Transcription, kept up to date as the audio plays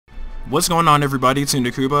What's going on, everybody? It's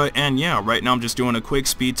Ndukauba, and yeah, right now I'm just doing a quick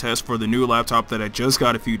speed test for the new laptop that I just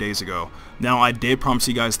got a few days ago. Now, I did promise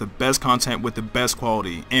you guys the best content with the best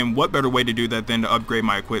quality, and what better way to do that than to upgrade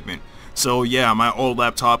my equipment. So yeah, my old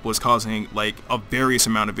laptop was causing like a various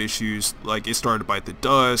amount of issues. Like, it started to bite the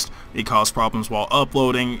dust, it caused problems while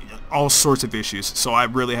uploading, all sorts of issues. So I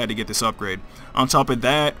really had to get this upgrade. On top of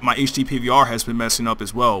that, my HD PVR has been messing up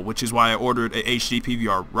as well, which is why I ordered a HD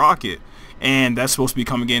PVR Rocket. And that's supposed to be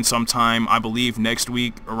coming in sometime, I believe, next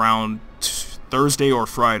week around Thursday or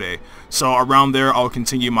Friday. So around there, I'll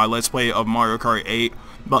continue my Let's Play of Mario Kart 8.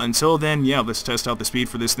 But until then, yeah, let's test out the speed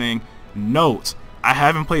for this thing. Note, I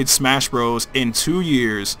haven't played Smash Bros. In 2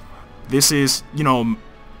 years. This is, you know,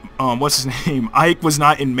 what's his name? Ike was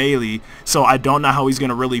not in Melee, so I don't know how he's going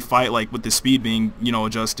to really fight, like, with the speed being, you know,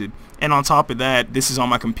 adjusted. And on top of that, this is on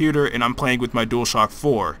my computer, and I'm playing with my DualShock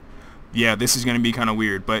 4. Yeah, this is going to be kind of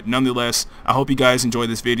weird, but nonetheless, I hope you guys enjoy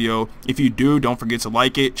this video. If you do, don't forget to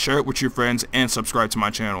like it, share it with your friends, and subscribe to my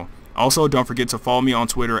channel. Also, don't forget to follow me on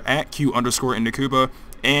Twitter at @Q_Ndukauba,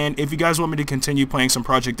 and if you guys want me to continue playing some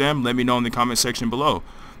Project M, let me know in the comment section below.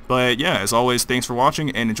 But yeah, as always, thanks for watching,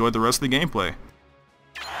 and enjoy the rest of the gameplay.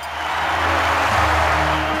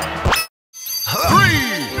 3,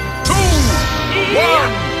 2,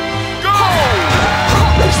 1, go!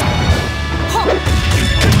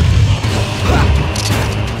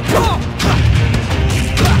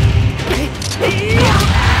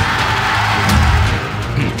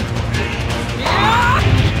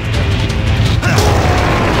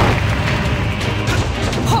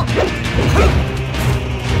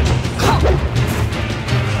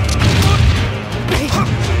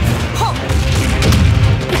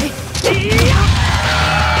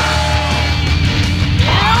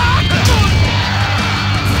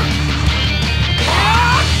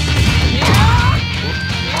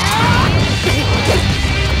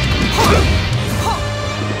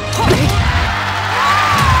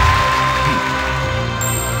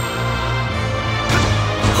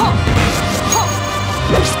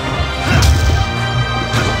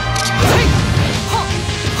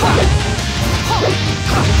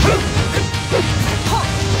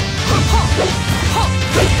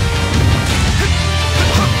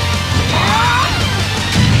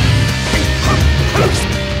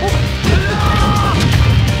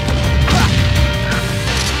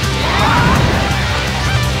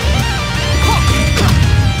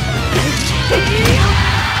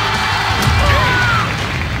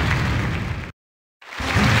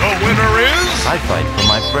 I fight for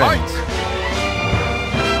my friends. Fight!